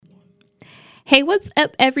Hey, what's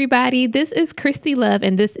up, everybody? This is Christy Love,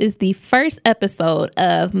 and this is the first episode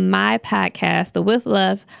of my podcast, the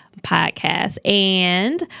WithLove Podcast.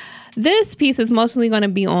 And this piece is mostly going to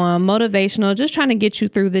be on motivational, just trying to get you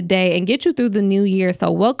through the day and get you through the new year. So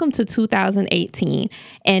welcome to 2018.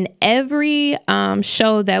 And every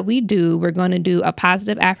show that we do, we're going to do a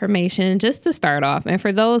positive affirmation just to start off. And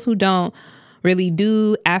for those who don't really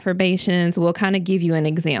do affirmations, we'll kind of give you an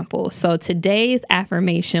example. So today's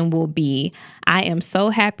affirmation will be, I am so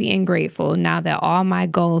happy and grateful now that all my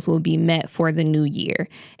goals will be met for the new year.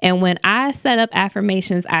 And when I set up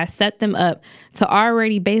affirmations, I set them up to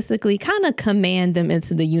already basically kind of command them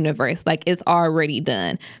into the universe, like it's already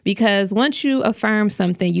done. Because once you affirm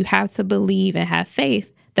something, you have to believe and have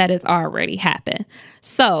faith that it's already happened.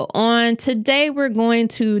 So on today, we're going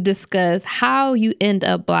to discuss how you end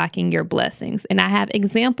up blocking your blessings. And I have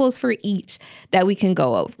examples for each that we can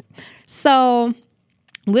go over. So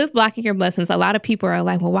with blocking your blessings, a lot of people are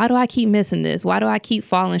like, well, why do I keep missing this? Why do I keep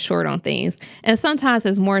falling short on things? And sometimes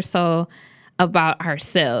it's more so about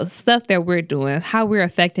ourselves, stuff that we're doing, how we're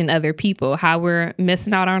affecting other people, how we're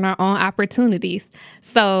missing out on our own opportunities.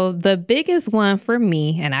 So the biggest one for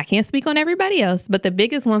me, and I can't speak on everybody else, but the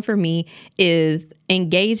biggest one for me is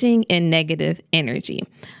engaging in negative energy.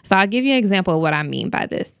 So I'll give you an example of what I mean by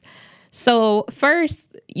this. So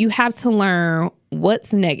first, you have to learn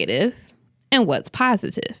what's negative and what's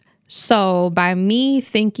positive. So by me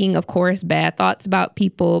thinking, of course, bad thoughts about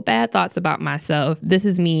people, bad thoughts about myself, this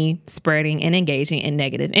is me spreading and engaging in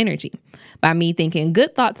negative energy. By me thinking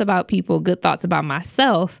good thoughts about people, good thoughts about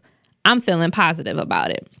myself, I'm feeling positive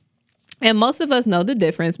about it. And most of us know the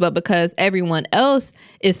difference, but because everyone else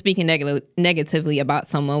is speaking negatively about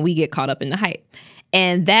someone, we get caught up in the hype.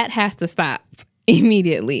 And that has to stop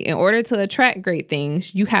immediately. In order to attract great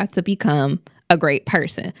things, you have to become a great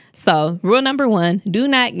person. So rule number one, do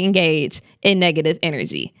not engage in negative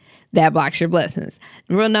energy. That blocks your blessings.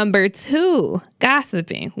 Rule number two,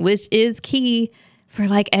 gossiping, which is key for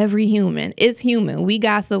like every human. It's human. We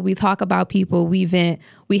gossip, we talk about people, we vent,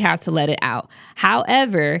 we have to let it out.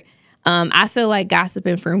 However, I feel like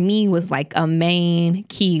gossiping for me was like a main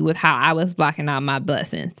key with how I was blocking out my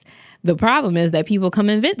blessings. The problem is that people come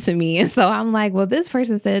and vent to me. And so I'm like, well, this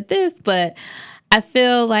person said this, but I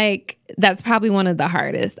feel like that's probably one of the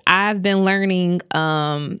hardest. I've been learning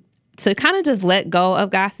to kind of just let go of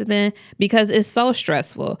gossiping because it's so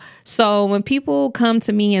stressful. So when people come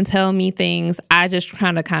to me and tell me things, I just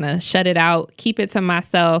try to kind of shut it out, keep it to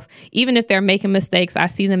myself. Even if they're making mistakes, I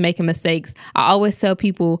see them making mistakes. I always tell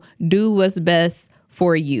people, do what's best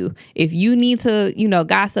for you. If you need to,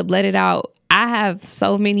 gossip, let it out. I have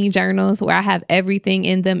so many journals where I have everything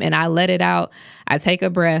in them and I let it out. I take a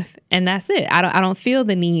breath and that's it. I don't feel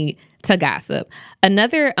the need to gossip.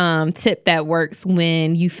 Another tip that works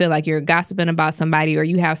when you feel like you're gossiping about somebody or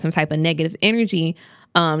you have some type of negative energy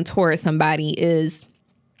towards somebody is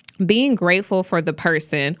being grateful for the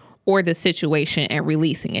person or the situation and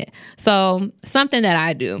releasing it. So something that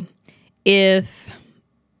I do, if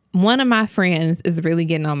one of my friends is really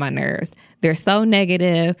getting on my nerves, they're so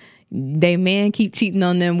negative, they man keep cheating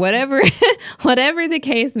on them, whatever the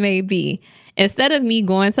case may be. Instead of me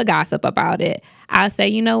going to gossip about it, I'll say,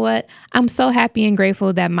 you know what? I'm so happy and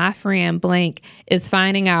grateful that my friend blank is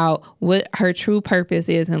finding out what her true purpose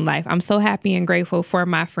is in life. I'm so happy and grateful for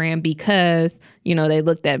my friend because, they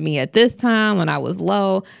looked at me at this time when I was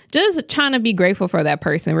low. Just trying to be grateful for that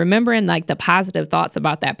person, remembering like the positive thoughts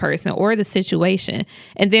about that person or the situation.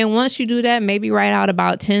 And then once you do that, maybe write out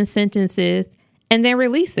about 10 sentences and then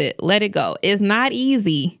release it. Let it go. It's not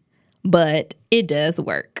easy, but it does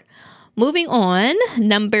work. Moving on,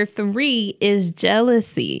 number 3 is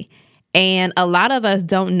jealousy. And a lot of us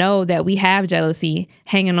don't know that we have jealousy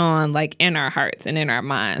hanging on like in our hearts and in our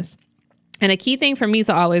minds. And a key thing for me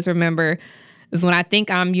to always remember is when I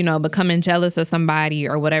think I'm, becoming jealous of somebody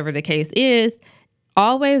or whatever the case is,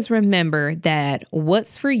 always remember that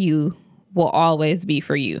what's for you will always be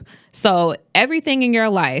for you. So everything in your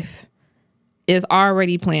life is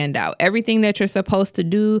already planned out. Everything that you're supposed to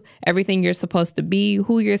do, everything you're supposed to be,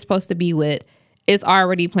 who you're supposed to be with, it's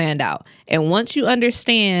already planned out. And once you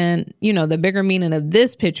understand, the bigger meaning of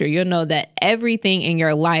this picture, you'll know that everything in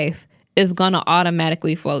your life is going to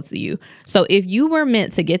automatically flow to you. So if you were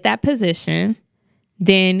meant to get that position,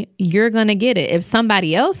 then you're going to get it. If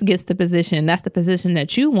somebody else gets the position, that's the position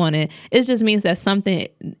that you wanted, it just means that something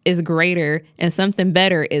is greater and something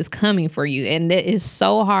better is coming for you. And it is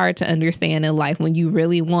so hard to understand in life when you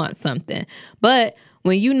really want something. But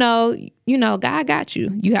when you know, God got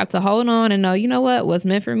you. You have to hold on and know, you know what? What's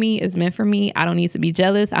meant for me is meant for me. I don't need to be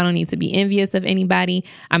jealous. I don't need to be envious of anybody.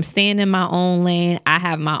 I'm staying in my own lane. I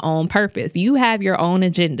have my own purpose. You have your own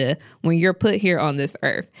agenda when you're put here on this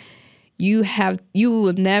earth. You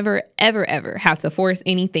will never, ever, ever have to force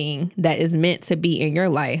anything that is meant to be in your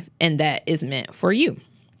life and that is meant for you.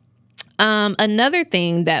 Another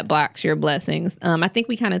thing that blocks your blessings, I think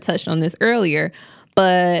we kind of touched on this earlier,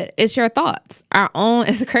 but it's your thoughts.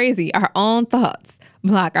 It's crazy. Our own thoughts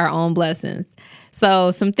block our own blessings.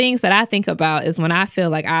 So some things that I think about is when I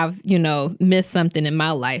feel like I've, missed something in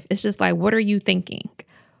my life, it's just like, what are you thinking?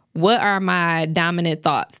 What are my dominant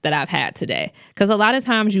thoughts that I've had today? Because a lot of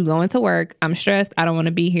times you go into work, I'm stressed, I don't want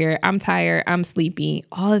to be here, I'm tired, I'm sleepy.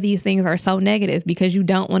 All of these things are so negative because you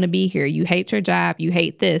don't want to be here. You hate your job, you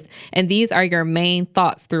hate this. And these are your main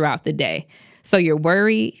thoughts throughout the day. So you're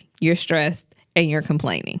worried, you're stressed, and you're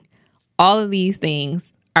complaining. All of these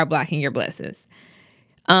things are blocking your blessings.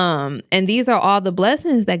 And these are all the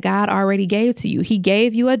blessings that God already gave to you. He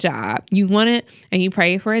gave you a job. You wanted and you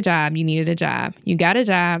prayed for a job. You needed a job. You got a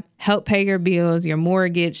job, help pay your bills, your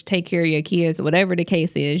mortgage, take care of your kids, whatever the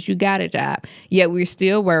case is, you got a job. Yet we're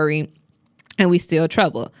still worried and we still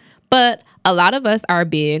troubled. But a lot of us are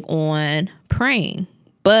big on praying,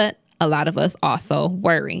 but a lot of us also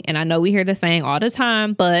worry. And I know we hear the saying all the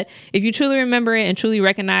time, but if you truly remember it and truly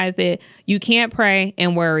recognize it, you can't pray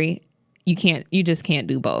and worry. You just can't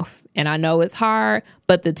do both. And I know it's hard,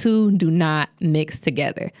 but the two do not mix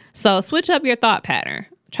together. So switch up your thought pattern.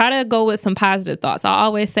 Try to go with some positive thoughts. I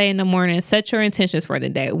always say in the morning, set your intentions for the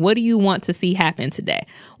day. What do you want to see happen today?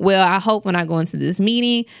 Well, I hope when I go into this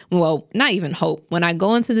meeting, not even hope. When I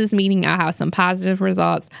go into this meeting, I'll have some positive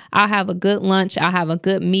results. I'll have a good lunch. I'll have a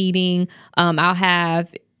good meeting. I'll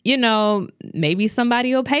have maybe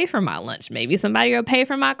somebody will pay for my lunch. Maybe somebody will pay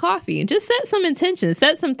for my coffee. Just set some intentions.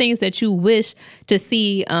 Set some things that you wish to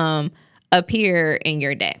see appear in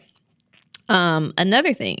your day.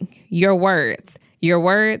 Another thing, your words. Your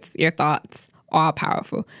words, your thoughts, all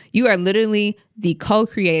powerful. You are literally the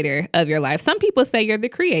co-creator of your life. Some people say you're the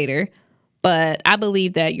creator, but I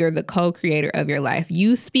believe that you're the co-creator of your life.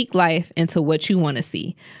 You speak life into what you want to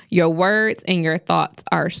see. Your words and your thoughts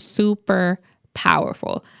are super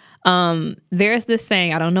powerful. There's this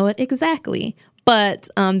saying, I don't know it exactly, but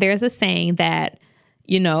there's a saying that,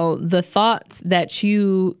 the thoughts that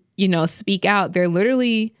you speak out, they're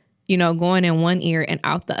literally, going in one ear and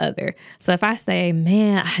out the other. So if I say,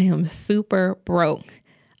 man, I am super broke,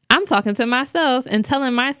 I'm talking to myself and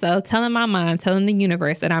telling my mind, telling the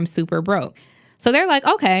universe that I'm super broke. So they're like,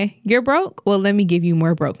 okay, you're broke. Well, let me give you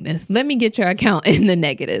more brokenness. Let me get your account in the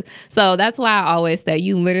negative. So that's why I always say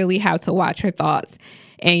you literally have to watch your thoughts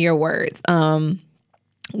and your words.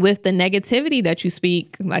 With the negativity that you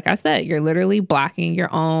speak, like I said, you're literally blocking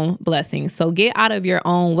your own blessings. So get out of your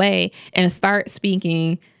own way and start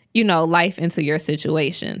speaking, life into your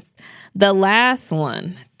situations. The last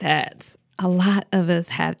one that a lot of us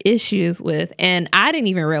have issues with, and I didn't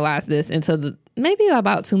even realize this until maybe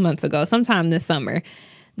about 2 months ago, sometime this summer,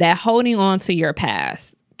 that holding on to your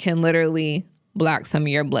past can literally block some of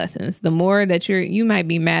your blessings. The more that you might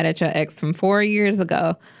be mad at your ex from 4 years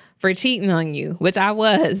ago for cheating on you, which I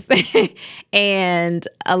was. And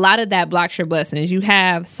a lot of that blocks your blessings. You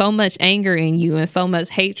have so much anger in you and so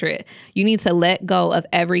much hatred. You need to let go of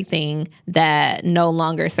everything that no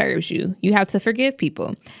longer serves you. You have to forgive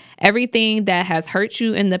people. Everything that has hurt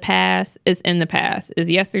you in the past is in the past.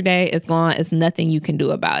 It's yesterday, it's gone, it's nothing you can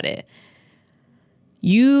do about it.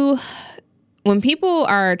 When people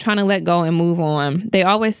are trying to let go and move on, they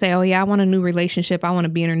always say, oh yeah, I want a new relationship. I want to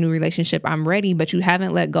be in a new relationship. I'm ready. But you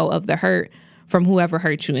haven't let go of the hurt from whoever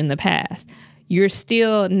hurt you in the past. You're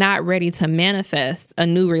still not ready to manifest a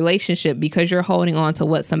new relationship because you're holding on to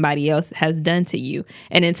what somebody else has done to you.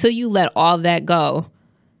 And until you let all that go,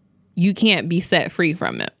 you can't be set free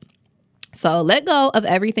from it. So let go of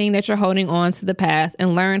everything that you're holding on to the past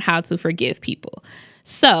and learn how to forgive people.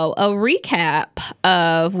 So a recap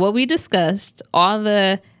of what we discussed, all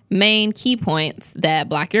the main key points that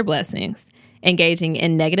block your blessings: engaging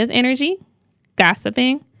in negative energy,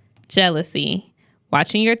 gossiping, jealousy,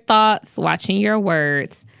 watching your thoughts, watching your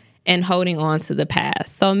words, and holding on to the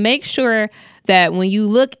past. So make sure that when you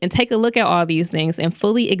look and take a look at all these things and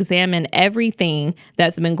fully examine everything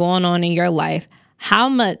that's been going on in your life, how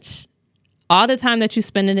much, all the time that you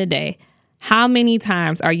spend in a day, How many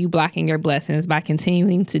times are you blocking your blessings by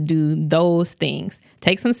continuing to do those things?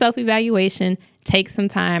 Take some self-evaluation, take some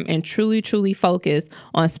time, and truly, truly focus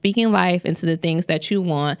on speaking life into the things that you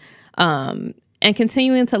want, and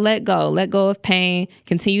continuing to let go of pain,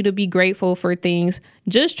 continue to be grateful for things.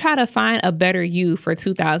 Just try to find a better you for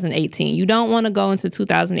 2018. You don't want to go into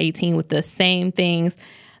 2018 with the same things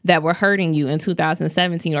that were hurting you in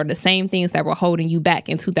 2017 or the same things that were holding you back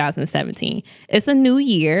in 2017. It's a new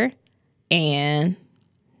year. And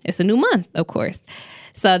it's a new month, of course.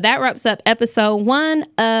 So that wraps up episode 1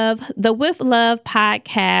 of the With Love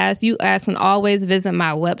podcast. You guys can always visit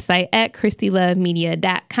my website at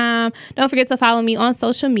ChristyLoveMedia.com. Don't forget to follow me on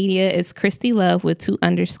social media. It's Christy Love with 2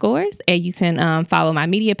 underscores. And you can follow my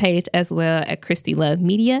media page as well at Christy Love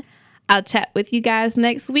Media. I'll chat with you guys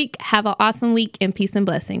next week. Have an awesome week and peace and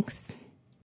blessings.